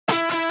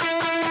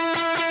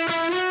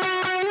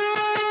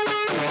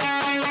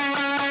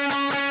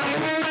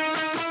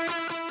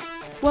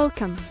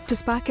Welcome to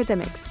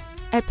Sparkademics,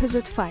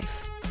 Episode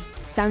 5,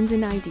 Sounds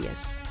and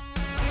Ideas.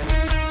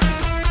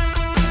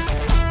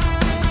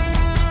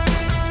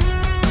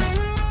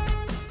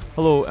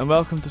 Hello and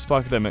welcome to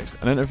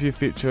Sparkademics, an interview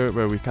feature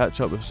where we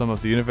catch up with some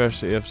of the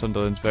University of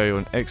Sunderland's very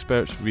own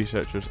experts,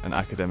 researchers and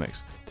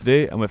academics.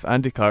 Today I'm with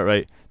Andy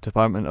Cartwright,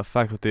 Department of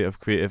Faculty of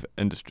Creative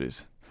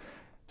Industries.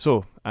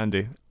 So,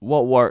 Andy,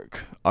 what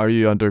work are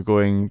you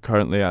undergoing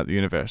currently at the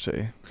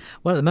university?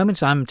 Well, at the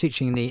moment I'm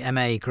teaching the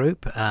MA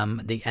group,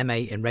 the MA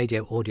in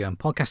Radio, Audio and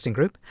Podcasting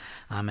group.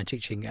 I'm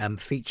teaching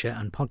feature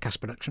and podcast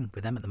production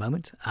with them at the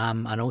moment,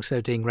 and also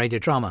doing radio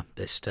drama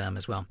this term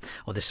as well,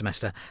 or this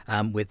semester,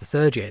 with the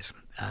third years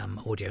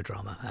audio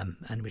drama,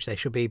 and which they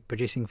should be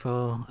producing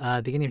for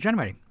the beginning of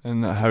January.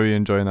 And how are you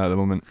enjoying that at the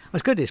moment? Well,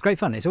 it's good. It's great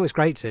fun. It's always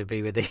great to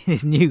be with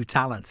these new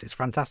talents. It's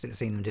fantastic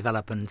seeing them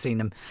develop and seeing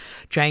them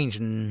change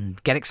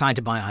and get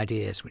excited by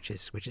ideas, which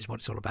is what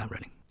it's all about,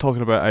 really.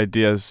 Talking about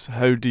ideas,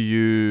 how do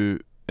you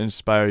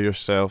inspire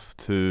yourself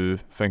to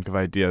think of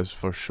ideas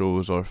for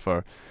shows or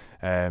for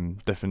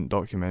different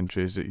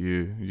documentaries that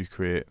you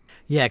create?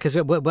 Yeah, because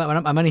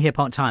I'm only here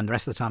part-time. The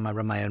rest of the time I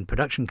run my own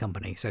production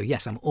company. So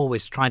yes, I'm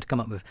always trying to come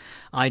up with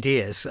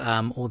ideas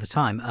all the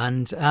time.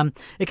 And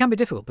it can be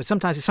difficult, but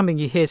sometimes it's something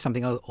you hear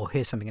something or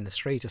hear something in the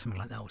street or something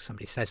like that, or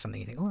somebody says something,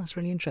 you think, oh, that's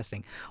really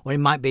interesting. Or it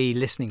might be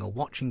listening or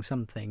watching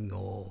something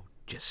or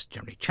just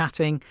generally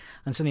chatting,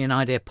 and suddenly an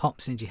idea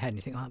pops into your head and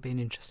you think, oh, that'd be an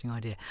interesting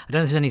idea. I don't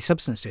know if there's any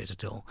substance to it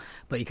at all,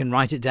 but you can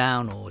write it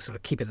down or sort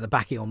of keep it at the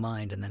back of your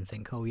mind and then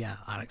think, oh yeah,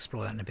 I'll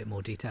explore that in a bit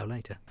more detail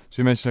later.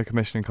 So you mentioned a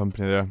commissioning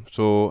company there.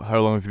 So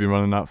how long have you been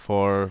running that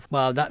for?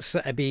 Well,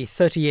 it'll be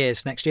 30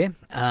 years next year.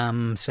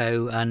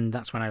 And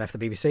that's when I left the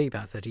BBC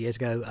about 30 years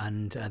ago,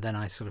 and then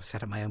I sort of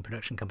set up my own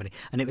production company.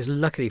 And it was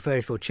luckily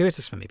very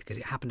fortuitous for me because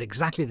it happened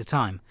exactly at the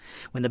time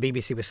when the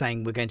BBC was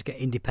saying we're going to get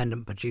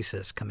independent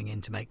producers coming in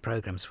to make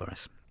programmes for us.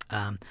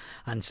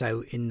 And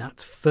so in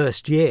that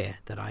first year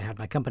that I had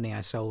my company,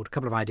 I sold a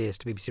couple of ideas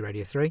to BBC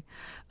Radio 3,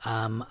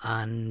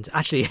 and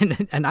actually in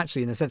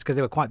a sense, because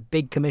they were quite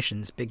big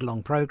commissions, big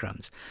long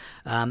programmes,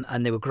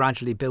 and they were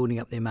gradually building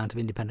up the amount of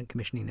independent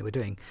commissioning they were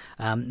doing.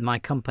 My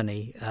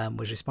company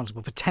was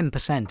responsible for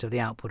 10% of the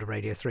output of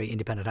Radio 3,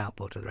 independent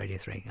output of Radio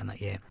 3 in that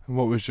year. And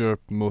what was your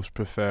most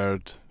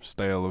preferred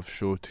style of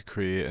show to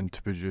create and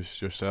to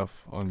produce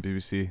yourself on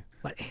BBC?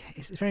 Well,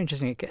 it's very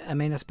interesting. I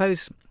mean, I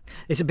suppose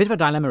it's a bit of a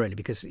dilemma, really,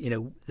 because, you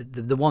know,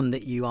 the one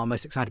that you are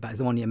most excited about is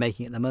the one you're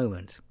making at the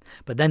moment.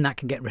 But then that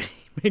can get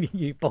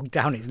really bogged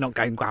down. It's not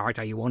going quite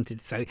how you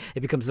wanted, so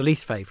it becomes the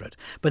least favourite.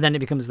 But then it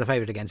becomes the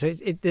favourite again. So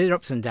there are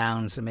ups and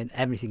downs. I mean,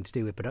 everything to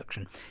do with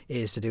production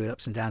is to do with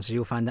ups and downs. So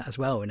you'll find that as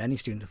well, and any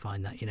student will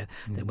find that, you know,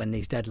 that when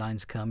these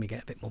deadlines come, you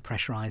get a bit more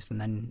pressurised, and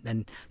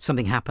then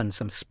something happens,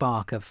 some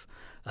spark of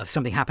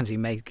something happens, you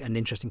make an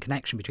interesting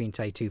connection between,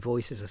 say, two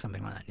voices or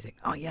something like that. And you think,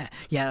 oh, yeah,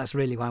 that's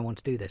really why I want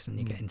to do this. And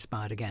you get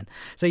inspired again.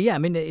 So, yeah, I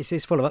mean,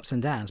 it's full of ups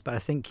and downs. But I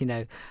think, you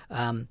know,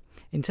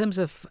 in terms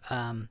of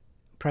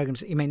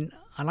programmes, I mean,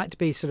 I like to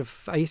be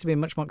I used to be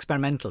much more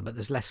experimental, but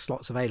there's less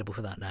slots available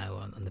for that now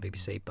on the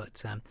BBC.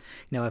 But,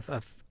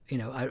 you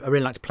know, I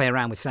really like to play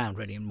around with sound,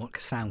 really, and what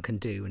sound can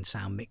do, and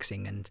sound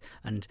mixing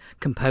and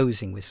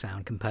composing with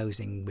sound,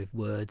 composing with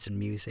words and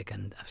music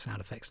and sound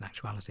effects and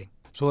actuality.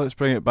 So let's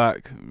bring it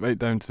back right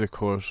down to the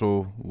core.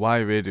 So why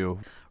radio?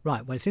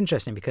 Right, well, it's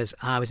interesting because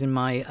I was in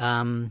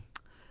my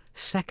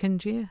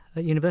second year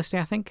at university,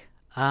 I think,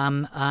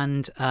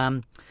 and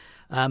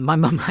my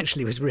mum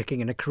actually was working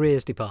in a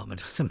careers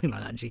department or something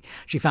like that. And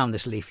she found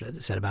this leaflet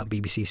that said about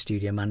BBC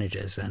studio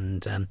managers,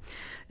 and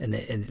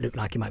it looked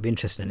like you might be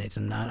interested in it.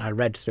 And I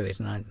read through it,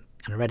 and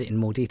I read it in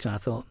more detail. And I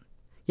thought,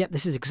 yep,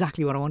 this is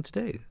exactly what I want to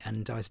do.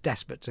 And I was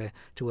desperate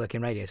to work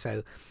in radio.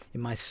 So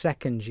in my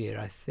second year,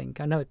 I think,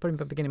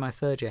 probably beginning of my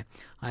third year,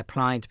 I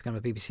applied to become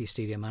a BBC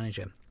studio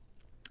manager.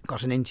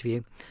 Got an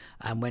interview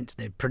and went to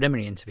the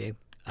preliminary interview,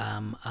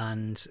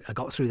 and I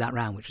got through that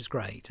round, which was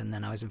great. And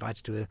then I was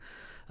invited to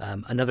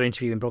another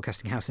interview in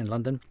Broadcasting House in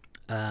London,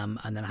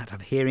 and then I had to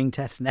have a hearing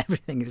test and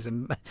everything.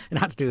 And I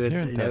had to do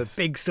a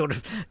big sort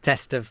of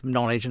test of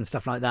knowledge and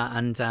stuff like that.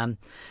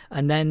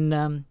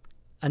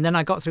 And then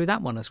I got through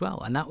that one as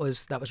well, and that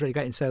was really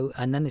great.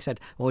 And then they said,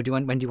 "Well,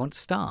 when do you want to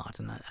start?"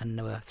 And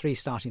there were 3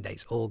 starting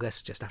dates: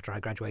 August, just after I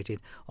graduated,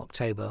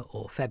 October,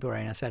 or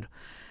February. And I said,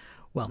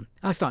 well,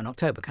 I'll start in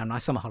October, can I?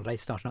 Summer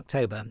holidays start in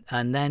October.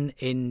 And then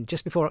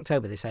just before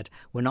October, they said,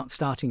 we're not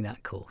starting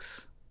that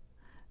course.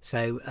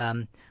 So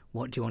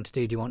what do you want to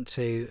do? Do you want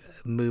to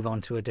move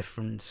on to a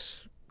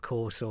different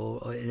course or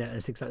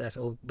things like that?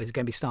 Or is it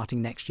going to be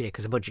starting next year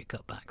because of budget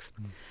cutbacks?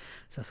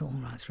 So I thought,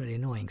 right, that's really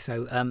annoying.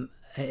 So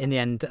in the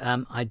end,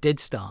 I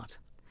did start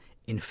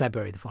in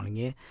February the following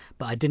year,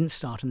 but I didn't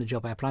start on the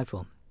job I applied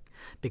for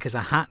because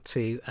I had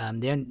to,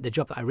 the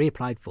job that I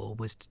reapplied for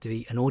was to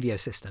be an audio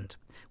assistant,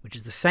 which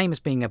is the same as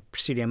being a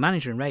studio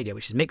manager in radio,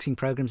 which is mixing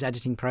programs,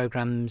 editing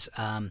programs,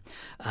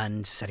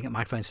 and setting up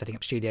microphones, setting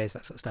up studios,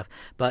 that sort of stuff.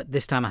 But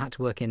this time I had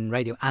to work in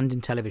radio and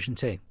in television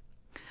too.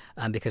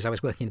 because I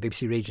was working in the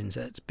BBC Regions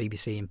at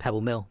BBC in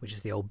Pebble Mill, which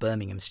is the old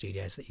Birmingham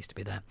studios that used to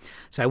be there.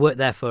 So I worked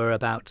there for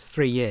about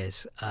 3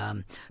 years,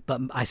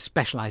 but I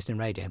specialised in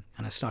radio,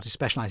 and I started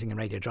specialising in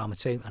radio drama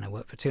too, and I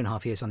worked for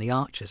 2.5 years on The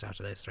Archers out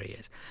of those 3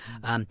 years,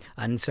 and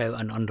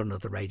on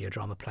other radio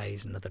drama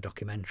plays and other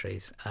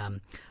documentaries.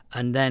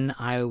 And then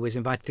I was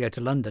invited to go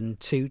to London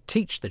to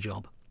teach the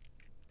job.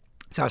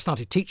 So I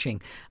started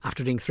teaching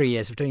after doing 3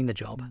 years of doing the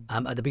job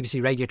at the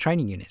BBC Radio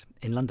Training Unit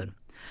in London.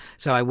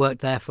 So I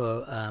worked there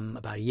for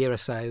about a year or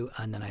so,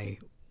 and then I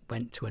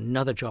went to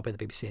another job at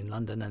the BBC in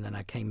London, and then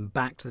I came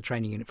back to the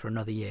training unit for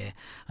another year,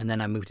 and then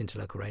I moved into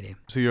local radio.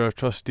 So you're a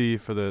trustee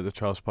for the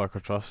Charles Parker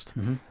Trust.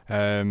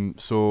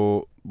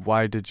 So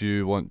why did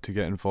you want to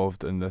get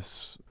involved in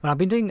this? Well, I've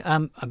been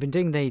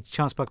doing the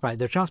Charles Parker Prize.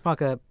 The Charles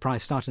Parker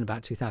Prize started in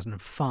about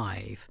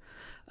 2005,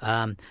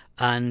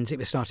 and it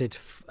was started,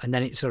 and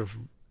then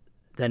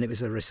it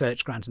was a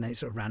research grant, and then it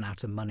sort of ran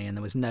out of money, and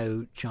there was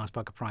no Charles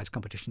Parker Prize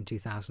competition in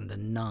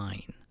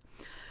 2009.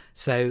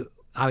 So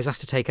I was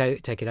asked to take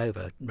it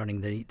over,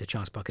 running the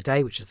Charles Parker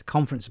Day, which is the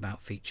conference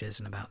about features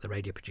and about the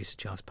radio producer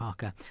Charles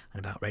Parker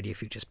and about radio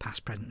features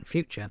past, present and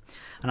future.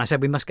 And I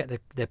said we must get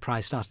the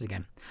prize started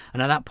again.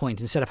 And at that point,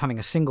 instead of having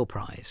a single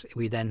prize,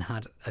 we then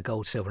had a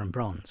gold, silver and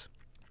bronze.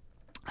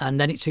 And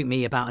then it took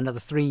me about another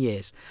 3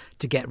 years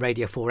to get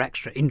Radio 4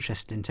 Extra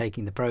interested in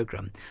taking the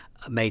programme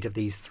made of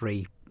these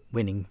 3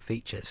 winning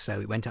features. So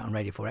it went out on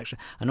Radio 4 Extra.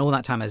 And all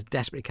that time I was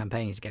desperately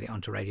campaigning to get it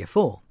onto Radio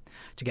 4.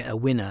 To get a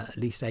winner, at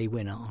least a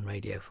winner on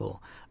Radio 4.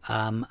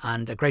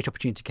 And a great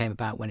opportunity came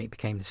about when it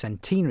became the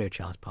centenary of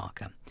Charles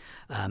Parker,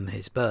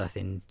 his birth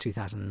in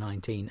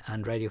 2019.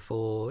 And Radio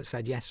 4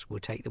 said, yes,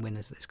 we'll take the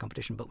winners of this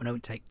competition, but we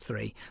won't take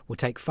 3, we'll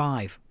take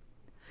 5,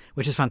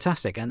 which is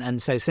fantastic.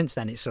 And so since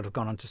then, it's sort of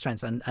gone on to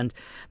strength. And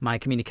my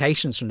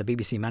communications from the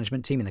BBC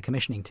management team and the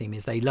commissioning team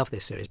is they love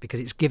this series because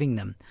it's giving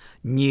them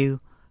new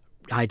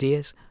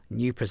ideas,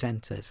 new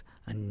presenters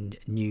and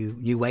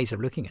new ways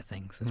of looking at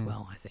things as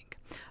well, I think.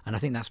 And I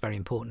think that's very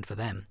important for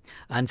them.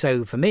 And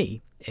so for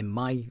me, in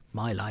my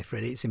life,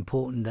 really, it's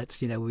important that,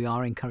 we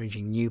are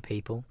encouraging new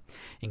people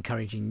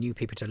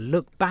to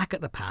look back at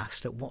the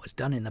past, at what was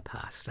done in the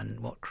past and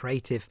what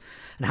creative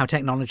and how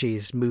technology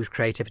has moved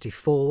creativity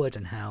forward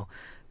and how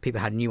people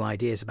had new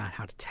ideas about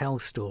how to tell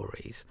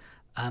stories,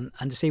 and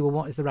to see, well,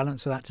 what is the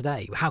relevance of that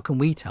today? How can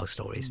we tell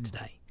stories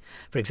today?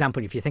 For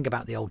example, if you think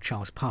about the old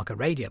Charles Parker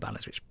radio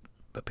ballads, which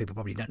people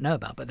probably don't know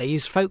about, but they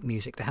used folk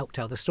music to help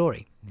tell the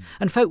story.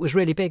 And folk was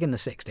really big in the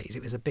 60s.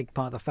 It was a big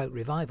part of the folk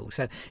revival.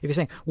 So if you're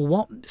saying, well,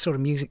 what sort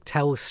of music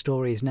tells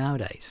stories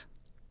nowadays?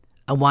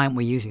 And why aren't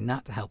we using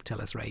that to help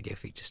tell us radio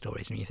feature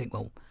stories? And you think,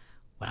 well,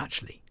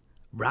 actually,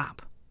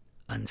 rap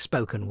and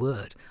spoken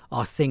word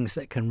are things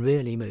that can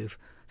really move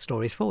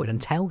stories forward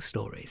and tell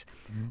stories.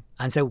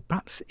 And so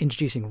perhaps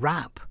introducing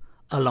rap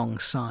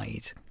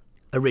alongside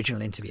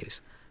original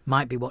interviews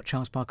might be what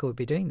Charles Parker would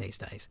be doing these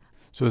days.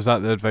 So is that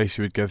the advice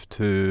you would give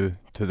to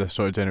this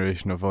sort of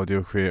generation of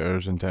audio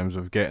creators in terms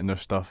of getting their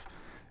stuff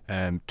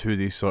to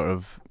these sort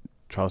of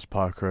Charles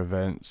Parker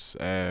events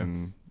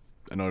in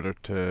order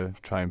to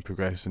try and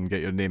progress and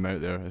get your name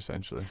out there,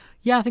 essentially?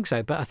 Yeah, I think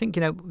so. But I think,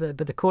 but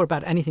the core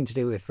about anything to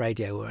do with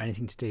radio or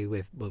anything to do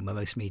with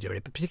most media,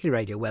 but particularly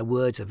radio, where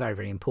words are very,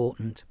 very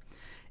important,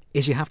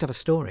 is you have to have a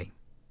story.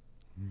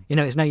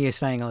 It's no use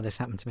saying, oh, this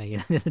happened to me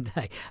the other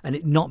day, and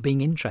it not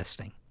being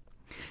interesting.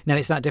 No,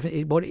 it's that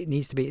different. What it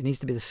needs to be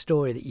the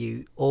story that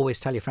you always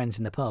tell your friends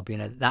in the pub.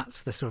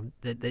 That's the sort of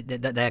that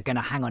they're going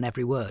to hang on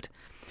every word.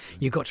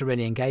 You've got to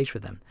really engage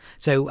with them.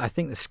 So I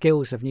think the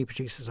skills of new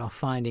producers are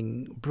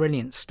finding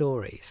brilliant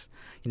stories.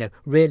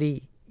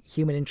 Really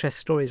human interest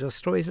stories, or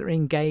stories that are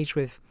engaged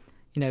with,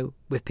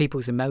 with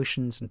people's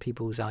emotions and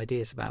people's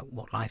ideas about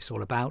what life's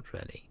all about,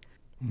 really.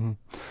 Mm-hmm.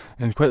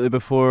 And quickly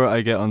before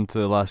I get on to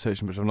the last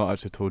section, which I've not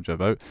actually told you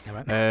about. All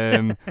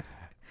right.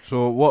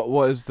 So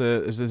what is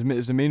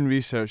the main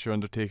research you're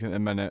undertaking at the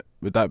minute?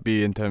 Would that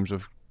be in terms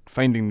of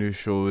finding new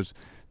shows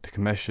to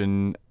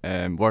commission,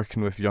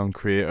 working with young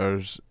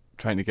creators,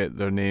 trying to get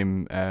their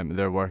name,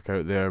 their work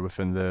out there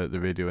within the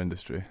radio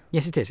industry?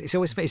 Yes, it is. It's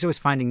always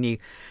finding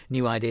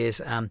new ideas.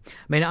 I'm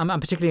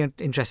particularly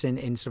interested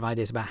in sort of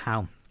ideas about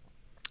how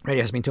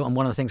radio has been taught, and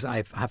one of the things that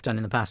I have done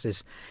in the past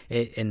is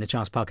in the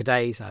Charles Parker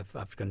Days,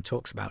 I've done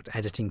talks about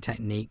editing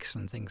techniques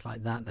and things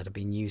like that have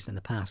been used in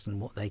the past and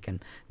what they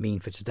can mean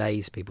for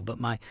today's people. But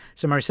my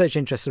research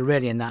interests are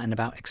really in that and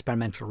about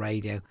experimental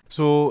radio.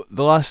 So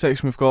the last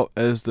section we've got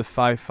is the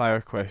 5 fire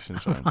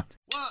questions. Right? 1,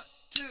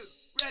 2,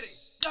 ready,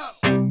 go!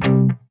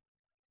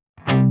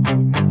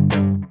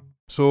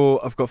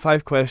 So I've got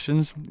 5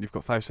 questions. You've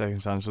got 5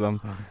 seconds to answer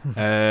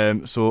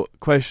them. So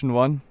question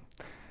 1.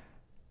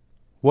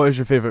 What is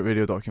your favourite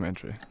radio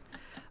documentary?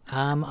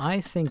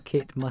 I think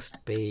it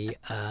must be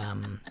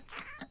The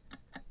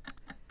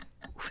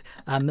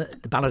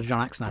Ballad of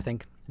John Axon, I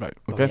think. Right, okay.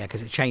 Well, yeah,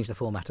 because it changed the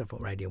format of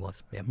what radio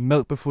was. Yeah.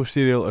 Milk before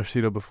cereal or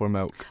cereal before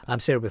milk?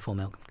 Cereal before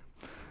milk.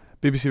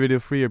 BBC Radio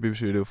 3 or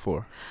BBC Radio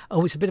 4?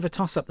 Oh, it's a bit of a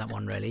toss-up, that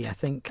one, really. I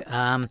think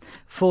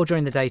 4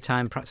 during the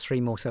daytime, perhaps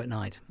 3 more so at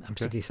night, and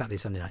particularly Saturday,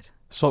 Sunday night.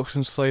 Socks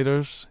and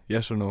sliders,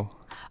 yes or no?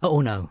 Oh,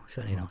 no,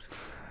 certainly not.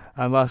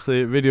 And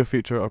lastly, radio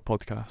feature or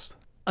podcast?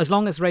 As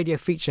long as radio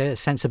feature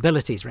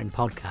sensibilities are in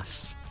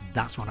podcasts,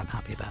 that's what I'm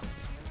happy about.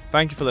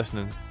 Thank you for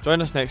listening.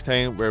 Join us next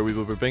time where we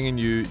will be bringing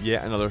you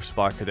yet another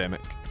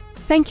Sparkademic.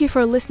 Thank you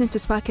for listening to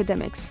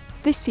Sparkademics.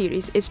 This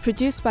series is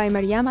produced by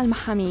Mariam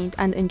Al-Mahamid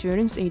and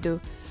Endurance Edu.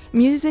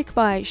 Music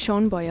by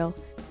Sean Boyle.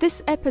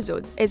 This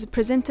episode is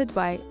presented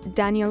by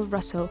Daniel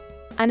Russell.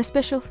 And a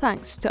special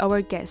thanks to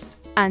our guest,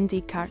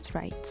 Andy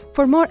Cartwright.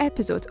 For more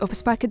episodes of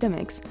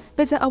Sparkademics,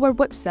 visit our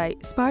website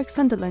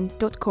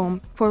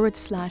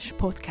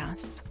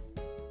sparksunderland.com/podcast.